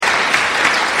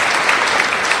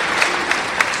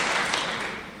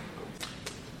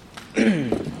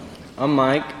I'm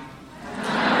Mike.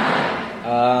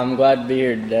 I'm glad to be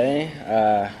here today.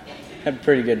 Had a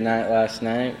pretty good night last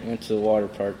night. Went to the water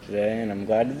park today, and I'm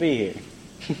glad to be here.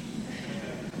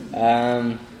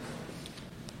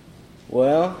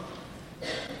 Well,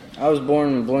 I was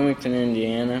born in Bloomington,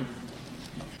 Indiana.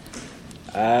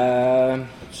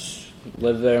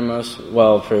 Lived there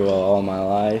pretty well all my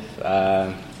life.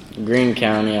 Greene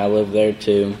County, I lived there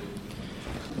too.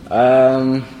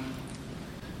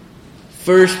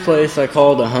 First place I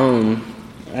called a home,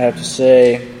 I have to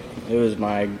say, it was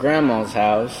my grandma's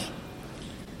house.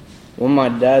 One of my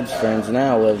dad's friends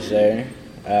now lives there.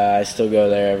 I still go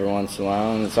there every once in a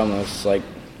while, and it's almost like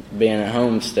being at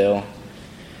home still.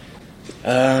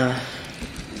 I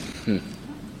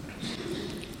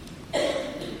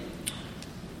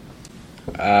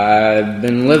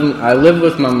lived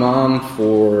with my mom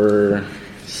for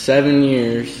 7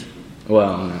 years.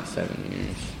 Well, not 7 years.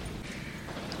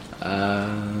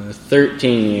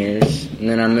 13 years. And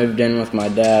then I moved in with my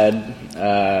dad.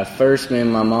 First, me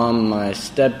and my mom, my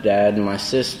stepdad, and my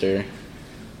sister,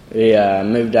 we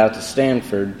moved out to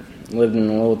Stanford. Lived in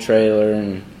a little trailer,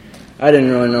 and I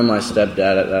didn't really know my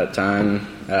stepdad at that time.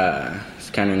 It's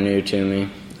kind of new to me.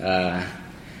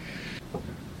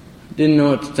 Didn't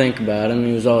know what to think about him.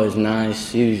 He was always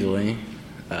nice, usually.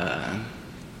 And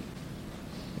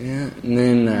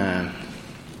then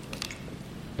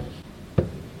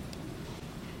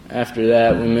after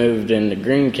that, we moved into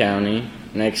Greene County,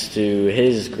 next to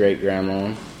his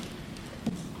great-grandma.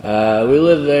 We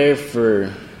lived there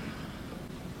for,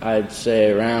 I'd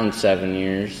say, around 7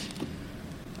 years.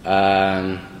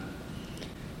 I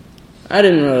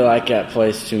didn't really like that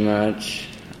place too much.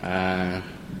 Didn't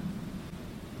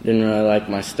really like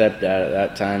my stepdad at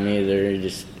that time either. He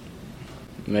just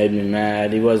made me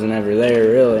mad. He wasn't ever there,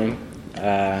 really.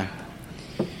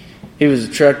 He was a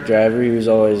truck driver. He was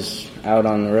always out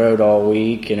on the road all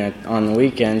week, and on the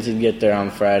weekends he'd get there on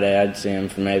Friday. I'd see him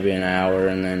for maybe an hour,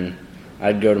 and then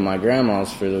I'd go to my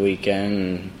grandma's for the weekend,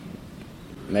 and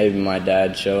maybe my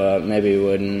dad'd show up, maybe he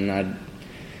wouldn't. I'd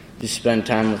just spend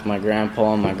time with my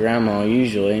grandpa and my grandma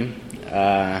usually.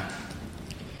 And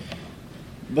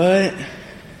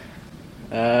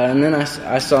then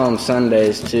I saw him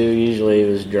Sundays too. Usually he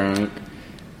was drunk.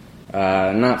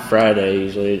 Not Friday,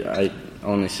 usually. I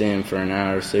only see him for an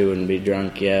hour, so he wouldn't be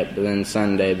drunk yet. But then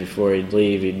Sunday, before he'd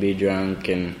leave, he'd be drunk.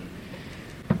 And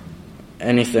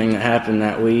anything that happened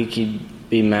that week, he'd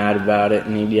be mad about it,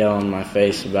 and he'd yell in my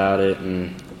face about it.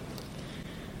 And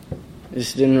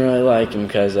just didn't really like him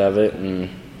because of it. And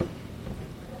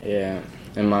yeah.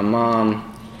 And my mom's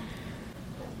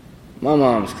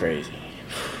crazy.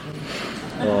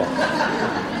 Oh,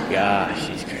 gosh,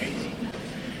 she's crazy.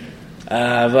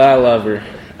 But I love her.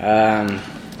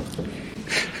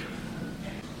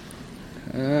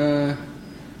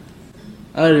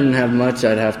 I didn't have much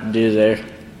I'd have to do there.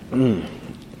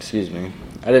 Excuse me.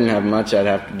 I didn't have much I'd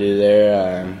have to do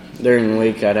there. During the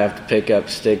week, I'd have to pick up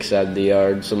sticks out of the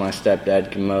yard so my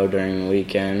stepdad could mow during the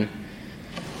weekend.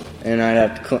 And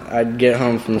I'd get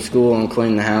home from school and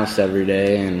clean the house every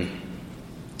day, and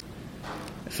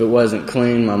if it wasn't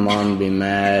clean, my mom would be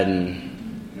mad, and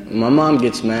when my mom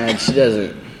gets mad, she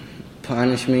doesn't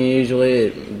punish me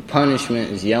usually.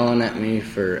 Punishment is yelling at me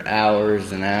for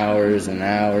hours and hours and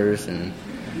hours, and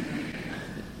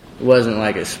it wasn't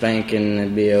like a spanking,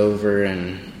 it'd be over,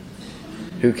 and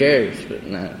who cares? But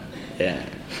no, yeah.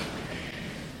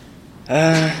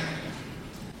 I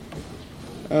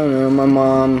don't know, my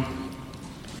mom,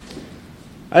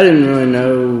 I didn't really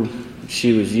know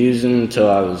she was using until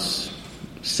I was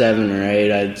 7 or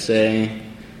 8, I'd say.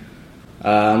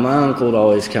 My uncle would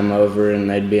always come over, and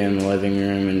they'd be in the living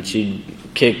room, and she'd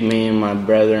kick me and my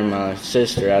brother and my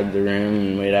sister out of the room,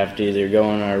 and we'd have to either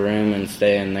go in our room and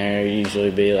stay in there,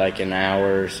 usually be like an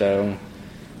hour or so,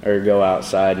 or go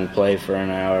outside and play for an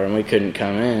hour, and we couldn't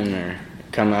come in or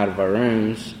come out of our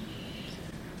rooms.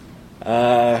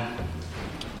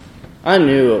 I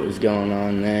knew what was going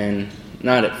on then,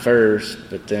 not at first,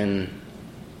 but then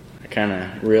I kind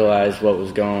of realized what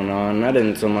was going on. I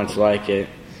didn't so much like it,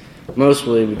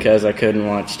 mostly because I couldn't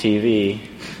watch TV,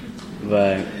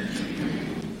 but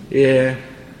yeah,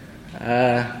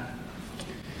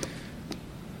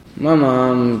 my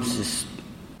mom's just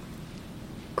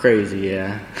crazy,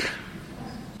 yeah.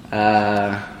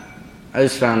 I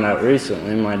just found out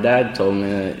recently, my dad told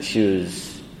me that she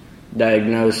was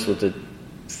diagnosed with a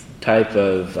type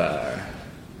of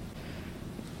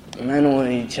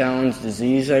mentally challenged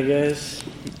disease, I guess,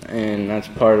 and that's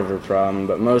part of her problem,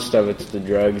 but most of it's the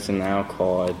drugs and the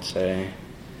alcohol, I'd say.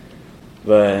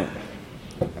 But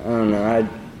I don't know, I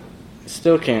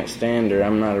still can't stand her.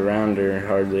 I'm not around her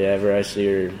hardly ever. I see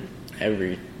her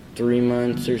every 3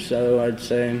 months or so, I'd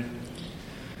say.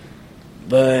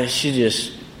 But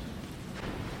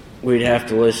we'd have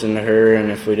to listen to her,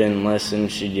 and if we didn't listen,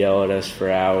 she'd yell at us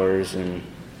for hours, and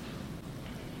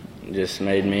just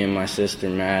made me and my sister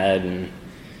mad, and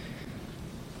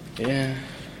yeah.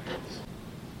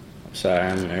 Sorry,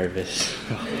 I'm nervous.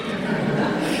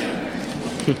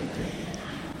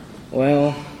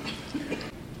 Well,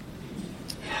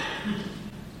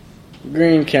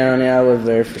 Greene County, I lived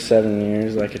there for 7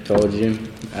 years, like I told you.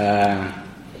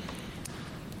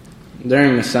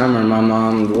 During the summer, my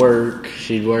mom would work.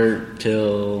 She'd work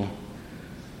till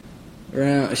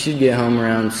she'd get home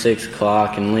around 6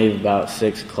 o'clock and leave about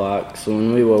 6 o'clock. So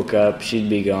when we woke up, she'd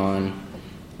be gone.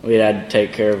 We had to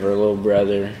take care of her little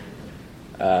brother.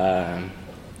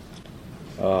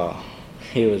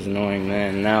 He was annoying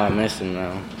then. Now I miss him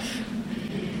though.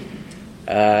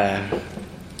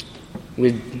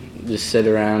 We'd just sit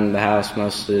around the house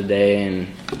most of the day and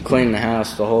clean the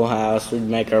house, the whole house. We'd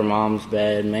make our mom's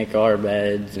bed, make our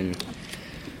beds, and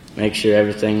make sure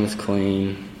everything was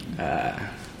clean.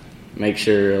 Make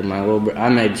sure I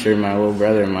made sure my little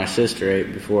brother and my sister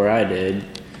ate before I did.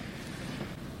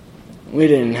 We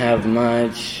didn't have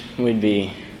much. We'd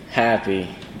be happy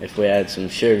if we had some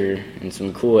sugar and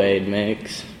some Kool-Aid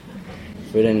mix.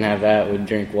 If we didn't have that, we'd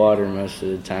drink water most of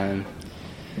the time.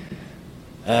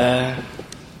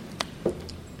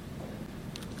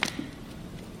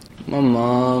 My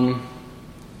mom,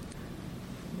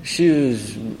 she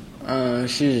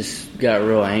just got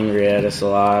real angry at us a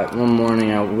lot. One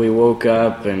morning we woke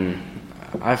up and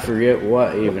I forget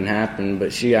what even happened,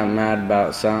 but she got mad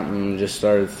about something and just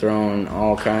started throwing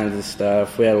all kinds of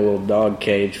stuff. We had a little dog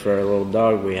cage for our little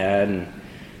dog we had, and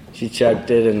she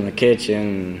chucked it in the kitchen,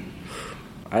 and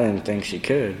I didn't think she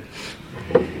could.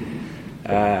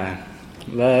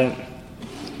 But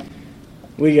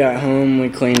we got home, we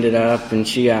cleaned it up, and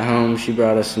she got home, she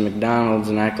brought us some McDonald's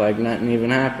and acted like nothing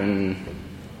even happened.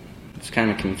 I was kind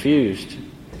of confused.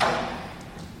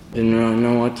 Didn't really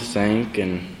know what to think,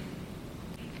 and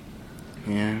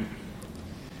yeah.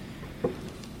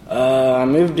 I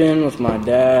moved in with my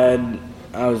dad.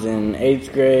 I was in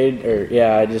 8th grade,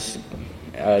 I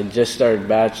just started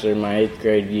Bachelor my 8th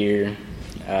grade year.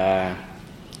 I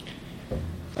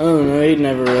don't know, he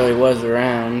never really was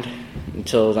around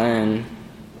until then.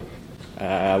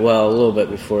 A little bit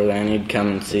before then, he'd come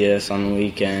and see us on the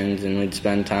weekends, and we'd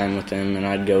spend time with him, and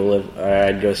I'd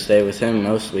go stay with him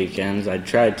most weekends. I'd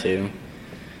try to.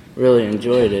 Really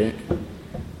enjoyed it.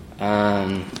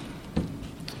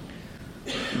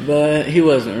 But he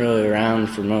wasn't really around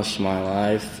for most of my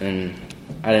life, and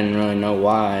I didn't really know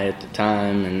why at the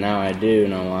time, and now I do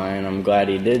know why, and I'm glad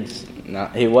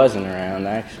he wasn't around,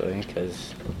 actually,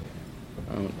 because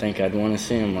I don't think I'd want to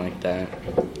see him like that.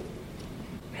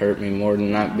 Hurt me more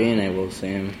than not being able to see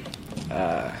him.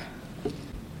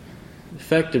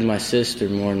 Affected my sister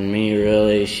more than me,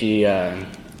 really. She had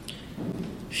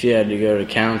to go to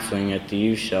counseling at the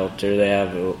youth shelter. They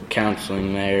have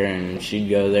counseling there, and she'd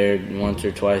go there once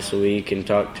or twice a week and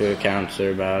talk to a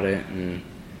counselor about it. And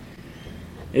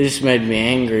it just made me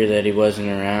angry that he wasn't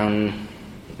around.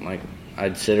 Like,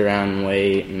 I'd sit around and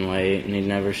wait, and he'd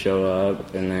never show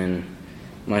up. And then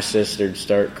my sister'd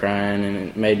start crying, and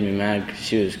it made me mad because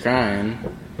she was crying.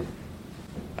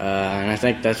 And I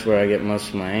think that's where I get most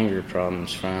of my anger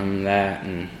problems from, that,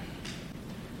 and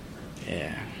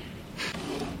yeah.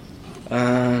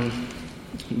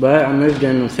 But I moved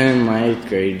in with him my 8th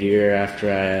grade year after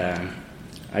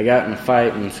I got in a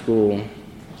fight in school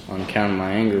on account of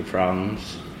my anger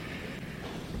problems.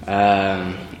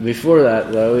 Before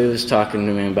that, though, he was talking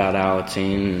to me about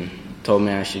Alateen and told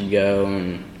me I should go,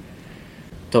 and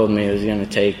told me he was going to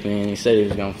take me, and he said he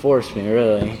was going to force me,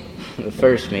 really, the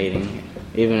first meeting.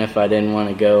 Even if I didn't want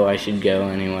to go, I should go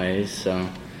anyways. So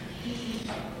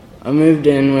I moved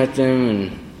in with him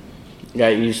and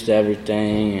got used to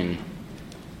everything, and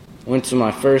went to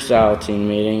my first Alateen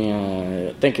meeting.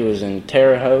 I think it was in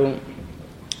Terre Haute.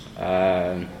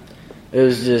 It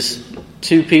was just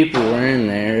 2 people were in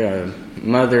there, a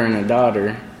mother and a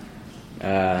daughter.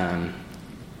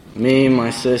 Me,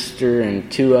 my sister,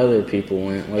 and 2 other people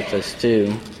went with us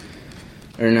too.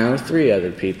 Or no, 3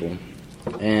 other people.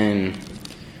 And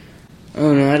I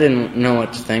don't know, I didn't know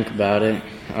what to think about it.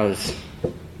 I was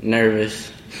nervous.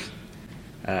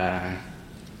 I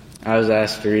was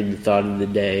asked to read the thought of the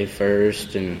day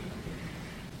first, and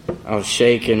I was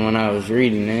shaking when I was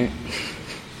reading it.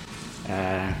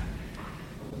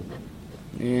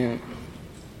 Yeah.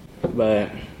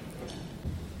 But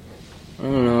I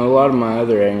don't know, a lot of my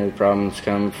other anger problems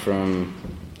come from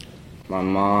my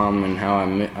mom and how I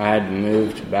had to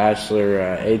move to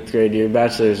Bachelor 8th grade year.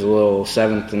 Bachelor is a little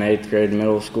 7th and 8th grade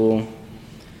middle school.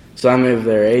 So I moved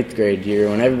there 8th grade year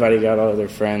when everybody got all their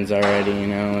friends already,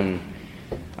 and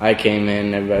I came in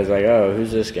and everybody's like, oh,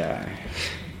 who's this guy?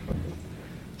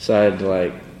 So I had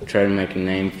to try to make a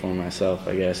name for myself,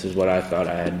 I guess, is what I thought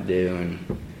I had to do,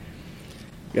 and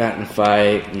got in a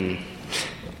fight and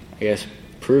I guess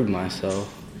proved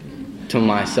myself to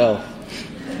myself,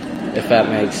 if that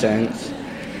makes sense.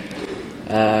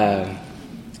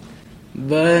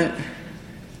 But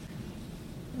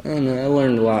I don't know, I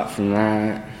learned a lot from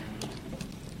that.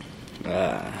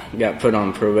 Got put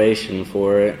on probation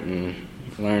for it and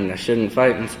learned I shouldn't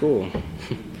fight in school.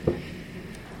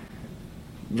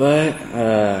 But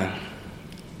I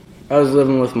was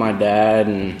living with my dad,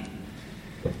 and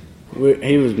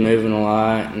he was moving a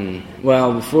lot. And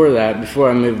before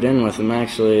I moved in with him,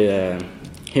 actually,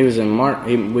 he was in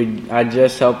I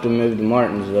just helped him move to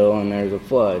Martinsville, and there was a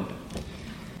flood.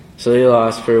 So he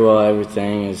lost pretty well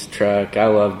everything. His truck, I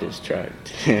loved his truck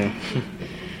too.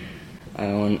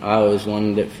 I always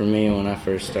wanted it for me when I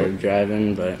first started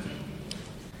driving, but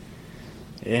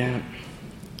yeah.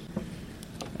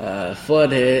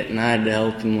 Flood hit, and I had to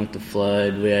help him with the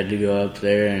flood. We had to go up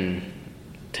there and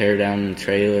tear down the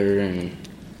trailer and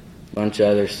a bunch of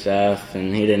other stuff,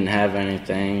 and he didn't have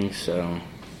anything, so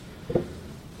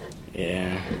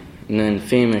yeah. And then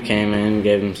FEMA came in,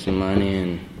 gave him some money,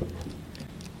 and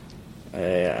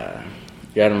I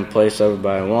got him a place over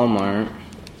by Walmart.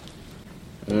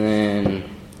 And then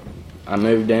I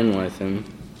moved in with him.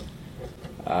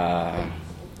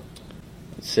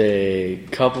 A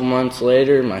couple months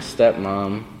later, my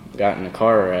stepmom got in a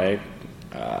car wreck,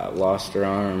 lost her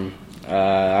arm.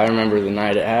 I remember the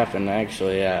night it happened,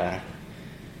 actually.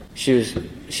 She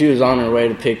was on her way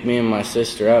to pick me and my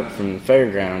sister up from the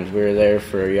fairgrounds. We were there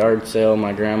for a yard sale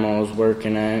my grandma was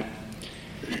working at.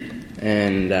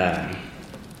 And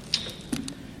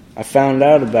I found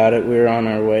out about it. We were on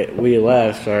our way. We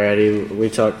left already. We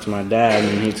talked to my dad,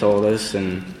 and he told us,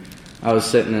 and I was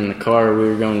sitting in the car. We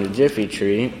were going to Jiffy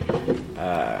Tree.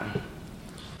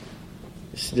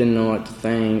 Just didn't know what to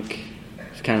think. I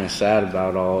was kind of sad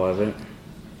about all of it.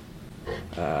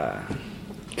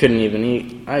 Couldn't even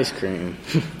eat ice cream.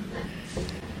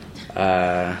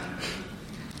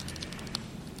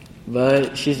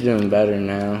 But she's doing better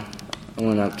now. I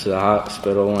went up to the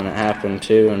hospital when it happened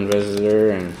too and visited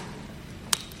her, and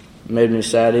made me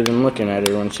sad even looking at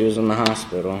her when she was in the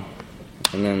hospital.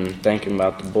 And then thinking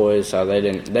about the boys, how they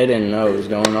didn't know what was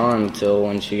going on until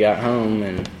when she got home,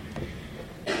 and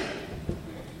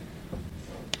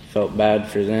felt bad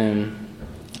for them.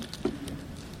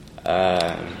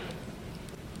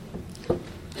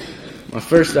 My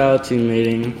first ALA team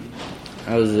meeting,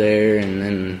 I was there, and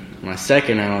then my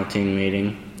second ALA team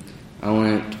meeting, I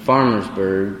went to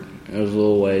Farmersburg. It was a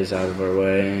little ways out of our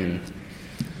way, and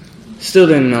still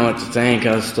didn't know what to think.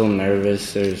 I was still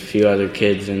nervous. There's a few other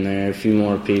kids in there, a few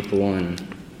more people, and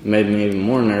it made me even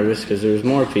more nervous because there was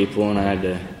more people, and I had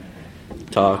to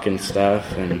talk and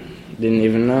stuff, and didn't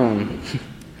even know them.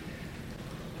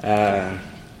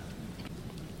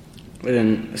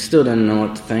 Still didn't know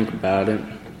what to think about it.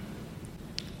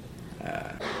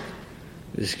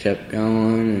 Just kept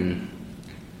going, and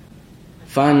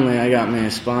finally I got me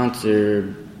a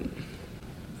sponsor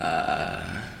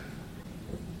a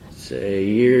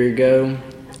year ago.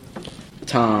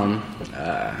 Tom.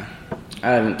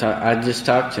 I just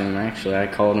talked to him, actually. I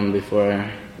called him before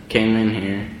I came in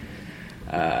here.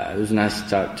 It was nice to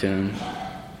talk to him.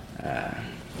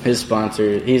 His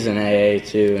sponsor, he's an AA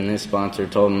too, and his sponsor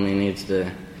told him he needs to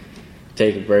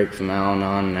take a break from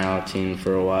Al-Anon and Alateen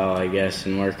for a while, I guess,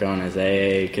 and work on his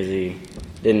AA, because he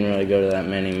didn't really go to that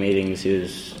many meetings. He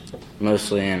was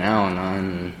mostly in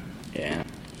Al-Anon, yeah.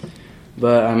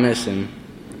 But I miss him.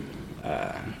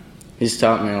 He's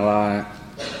taught me a lot.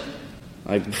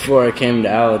 Like, before I came to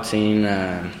Alateen,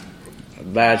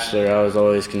 Bachelor, I was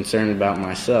always concerned about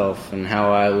myself and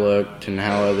how I looked and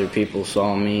how other people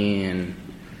saw me, and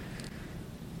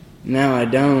now I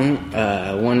don't.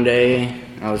 One day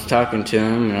I was talking to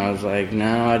him, and I was like,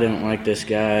 no, I didn't like this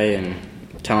guy, and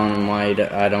telling him why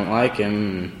I don't like him,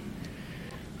 and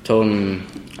told him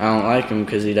I don't like him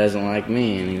because he doesn't like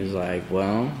me, and he was like,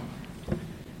 well,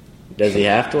 does he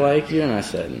have to like you? And I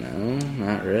said, no,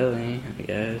 not really, I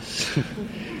guess.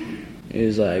 He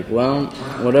was like, well,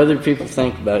 what other people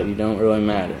think about you don't really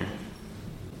matter.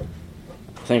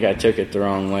 I think I took it the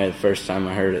wrong way the first time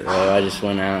I heard it, though. I just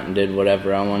went out and did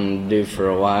whatever I wanted to do for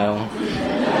a while.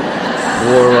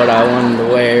 Wore what I wanted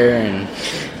to wear and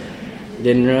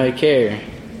didn't really care.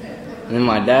 And then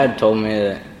my dad told me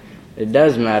that it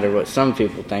does matter what some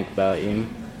people think about you,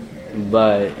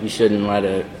 but you shouldn't let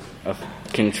it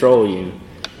control you.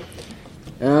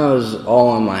 And I was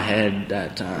all in my head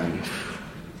that time.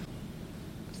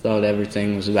 Thought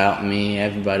everything was about me.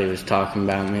 Everybody was talking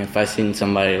about me. If I seen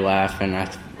somebody laughing, I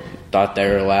thought they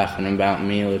were laughing about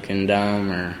me looking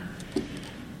dumb or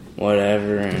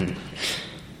whatever, and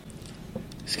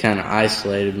just kind of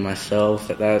isolated myself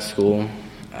at that school.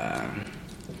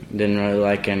 Didn't really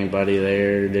like anybody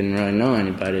there, didn't really know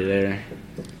anybody there,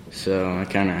 so I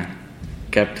kind of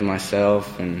kept to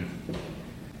myself and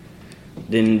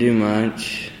didn't do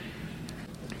much.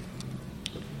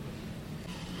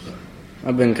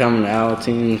 I've been coming to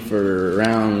Alateen for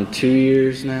around 2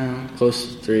 years now,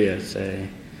 close to 3, I'd say.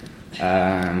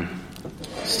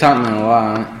 It's taught me a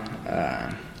lot.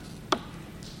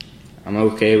 I'm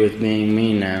okay with being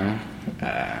me now.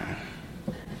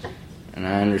 And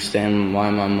I understand why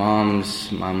my mom's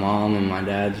my mom and my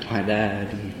dad's my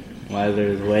dad, and why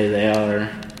they're the way they are.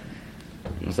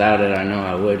 Without it, I know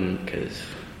I wouldn't, because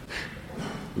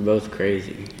we're both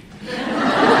crazy.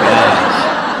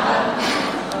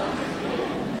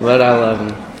 But I love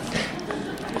them.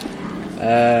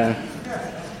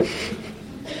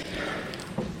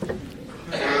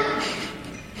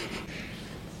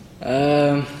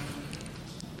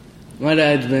 My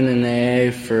dad's been in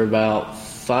AA for about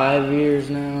 5 years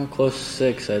now, close to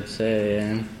 6, I'd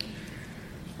say.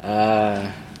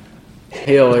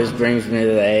 He always brings me to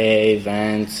the AA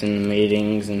events and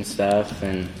meetings and stuff,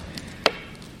 and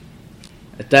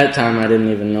at that time I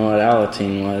didn't even know what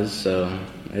Alateen was, so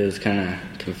it was kind of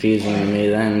confusing to me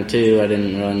then too. I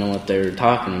didn't really know what they were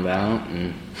talking about,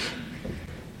 and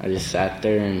I just sat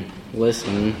there and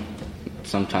listened,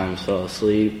 sometimes fell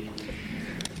asleep.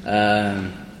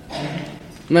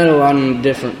 Met a lot of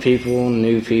different people,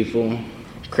 new people,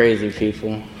 crazy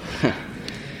people.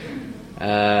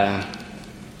 I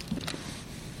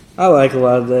like a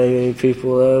lot of the AA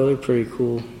people though, they're pretty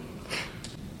cool.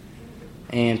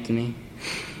 Anthony.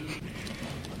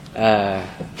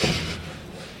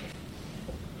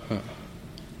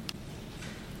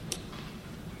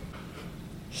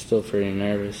 Still pretty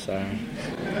nervous, sorry.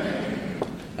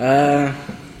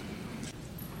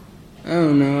 I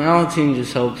don't know, Alateen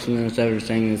just helps me with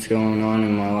everything that's going on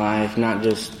in my life, not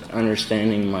just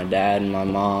understanding my dad and my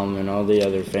mom and all the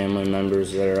other family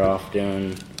members that are off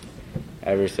doing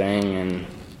everything, and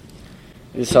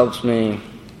it just helps me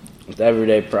with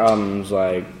everyday problems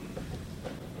like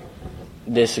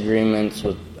disagreements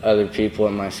with other people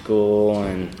at my school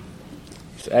and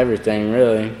just everything,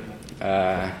 really.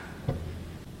 I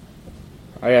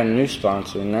got a new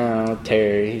sponsor now,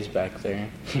 Terry, he's back there.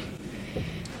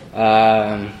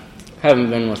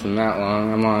 Haven't been with him that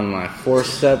long. I'm on my 4th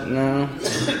step now.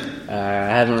 I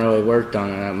haven't really worked on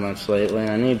it that much lately.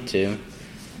 I need to.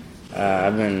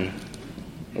 I've been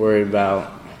worried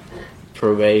about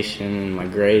probation and my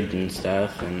grades and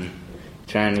stuff, and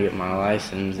trying to get my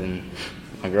license and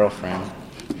my girlfriend.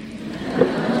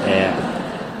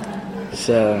 Yeah.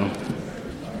 So,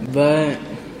 but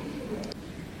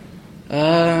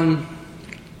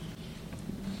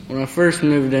when I first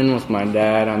moved in with my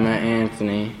dad, I met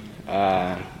Anthony.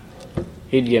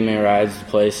 He'd give me rides to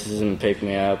places and pick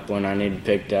me up when I needed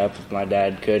picked up if my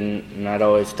dad couldn't, and I'd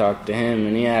always talk to him,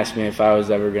 and he asked me if I was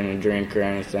ever going to drink or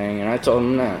anything, and I told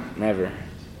him no, never.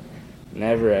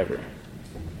 Never, ever.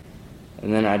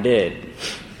 And then I did.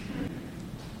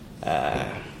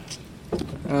 I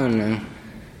don't know.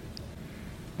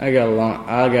 I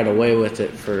got away with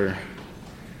it for,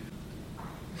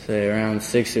 say, around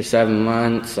 6 or 7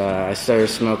 months. I started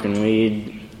smoking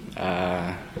weed.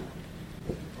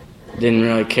 Didn't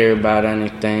really care about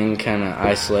anything, kind of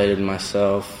isolated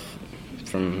myself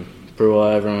from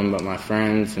everyone but my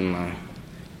friends and my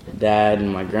dad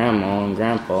and my grandma and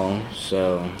grandpa.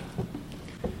 So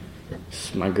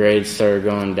my grades started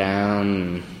going down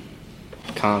and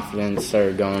confidence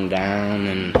started going down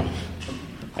and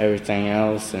everything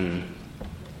else, and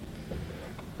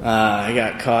I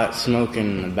got caught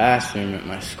smoking in the bathroom at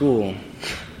my school,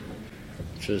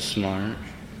 which was smart.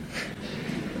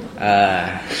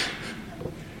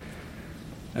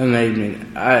 It made me,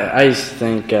 I used to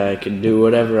think I could do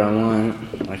whatever I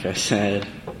want, like I said,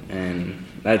 and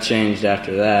that changed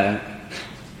after that.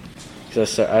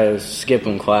 Because I was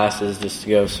skipping classes just to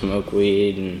go smoke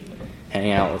weed and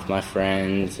hang out with my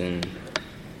friends, and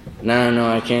now I know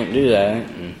I can't do that,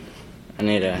 and I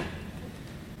need to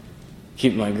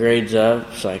keep my grades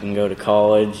up so I can go to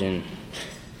college and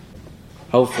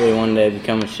hopefully one day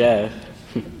become a chef.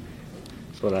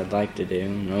 That's what I'd like to do,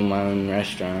 own my own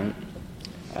restaurant.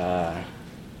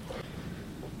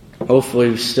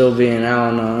 Hopefully still be in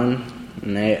Al-Anon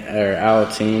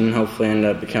Alateen. Hopefully end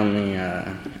up becoming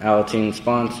a Alateen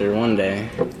sponsor one day.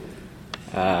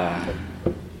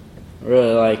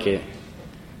 Really like it.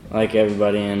 Like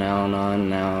everybody in Al-Anon,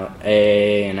 now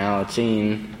AA and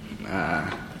Alateen.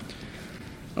 I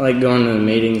like going to the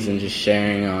meetings and just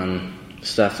sharing on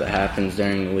stuff that happens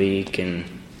during the week and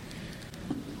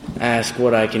ask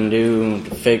what I can do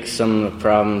to fix some of the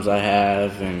problems I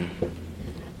have and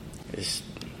just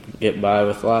get by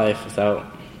with life without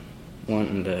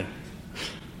wanting to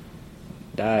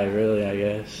die, really, I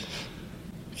guess.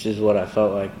 Which is what I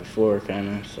felt like before,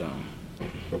 kind of, so.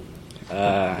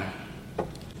 I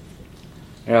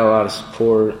got a lot of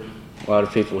support, a lot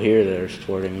of people here that are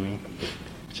supporting me,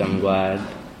 which I'm glad.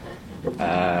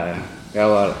 Got a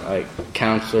lot of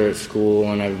counselor at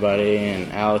school and everybody,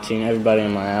 and Alateen, everybody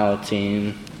in my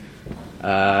Alateen.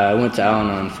 I went to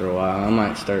Al-Anon for a while. I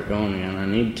might start going again. I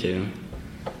need to.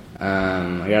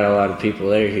 I got a lot of people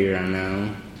there here. I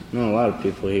know a lot of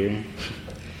people here.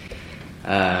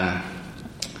 I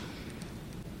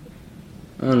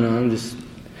don't know. I'm just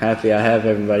happy I have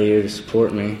everybody here to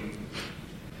support me.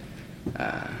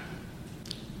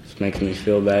 Just makes me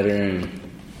feel better and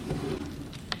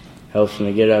helps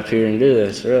me get up here and do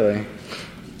this, really.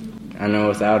 I know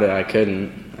without it I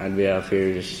couldn't. I'd be up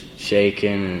here just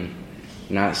shaking and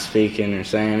not speaking or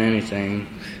saying anything.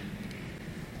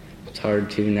 It's hard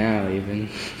to now, even.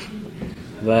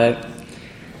 But,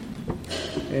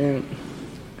 yeah,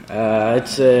 I'd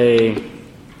say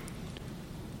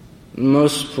the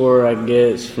most support I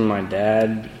get is from my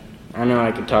dad. I know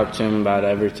I could talk to him about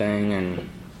everything, and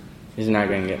he's not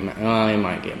going to get mad. Well, he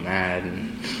might get mad,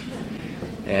 and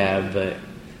yeah, but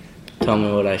tell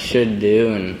me what I should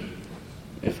do, and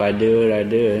if I do it, I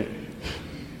do it.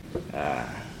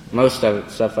 Most of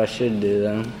it's stuff I should do,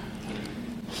 though.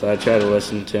 So I try to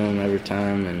listen to him every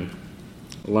time and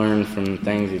learn from the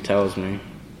things he tells me.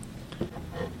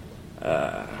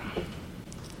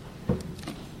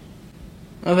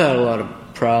 I've had a lot of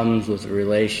problems with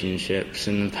relationships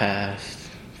in the past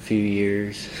few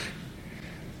years.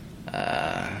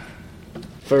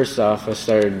 First off,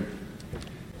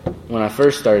 when I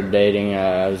first started dating,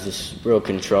 I was just real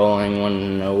controlling, wanting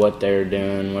to know what they were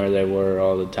doing, where they were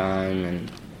all the time,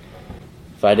 and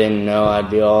if I didn't know, I'd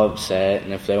be all upset,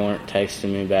 and if they weren't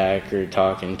texting me back or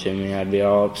talking to me, I'd be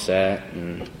all upset,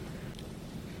 and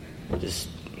just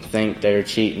think they were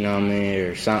cheating on me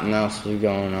or something else was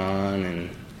going on, and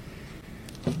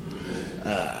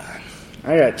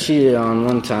I got cheated on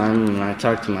one time, and I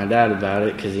talked to my dad about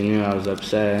it because he knew I was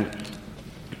upset.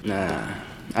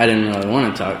 I didn't really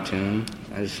want to talk to him.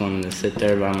 I just wanted to sit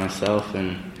there by myself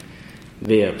and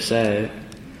be upset.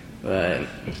 But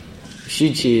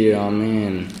she cheated on me,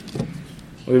 and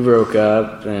we broke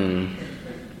up, and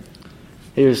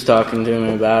he was talking to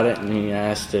me about it, and he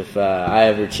asked if I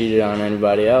ever cheated on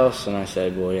anybody else, and I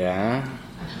said, well, yeah.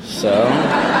 So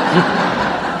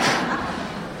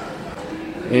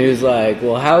he was like,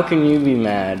 well, how can you be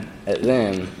mad at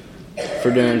them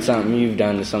for doing something you've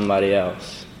done to somebody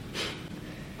else?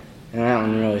 And that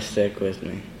one really stuck with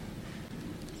me.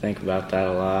 Think about that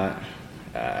a lot.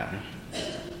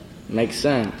 Makes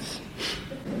sense.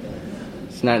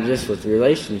 It's not just with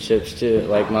relationships, too.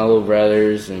 Like my little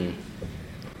brothers, and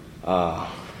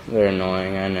they're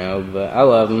annoying, I know, but I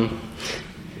love them.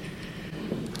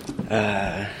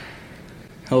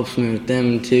 Helps me with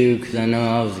them, too, because I know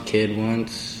I was a kid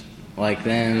once, like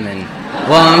them, and,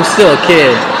 well, I'm still a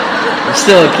kid,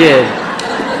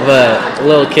 but a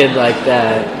little kid like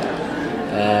that.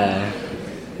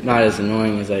 Not as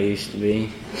annoying as I used to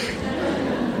be.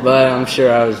 But I'm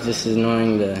sure I was just as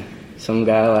annoying to some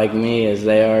guy like me as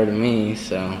they are to me,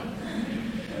 so.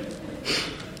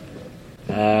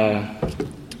 I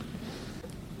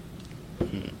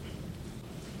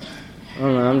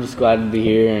don't know, I'm just glad to be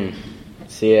here and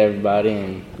see everybody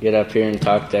and get up here and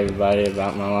talk to everybody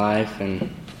about my life and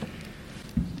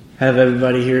have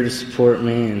everybody here to support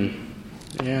me, and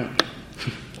yeah.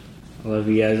 I love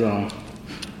you guys all.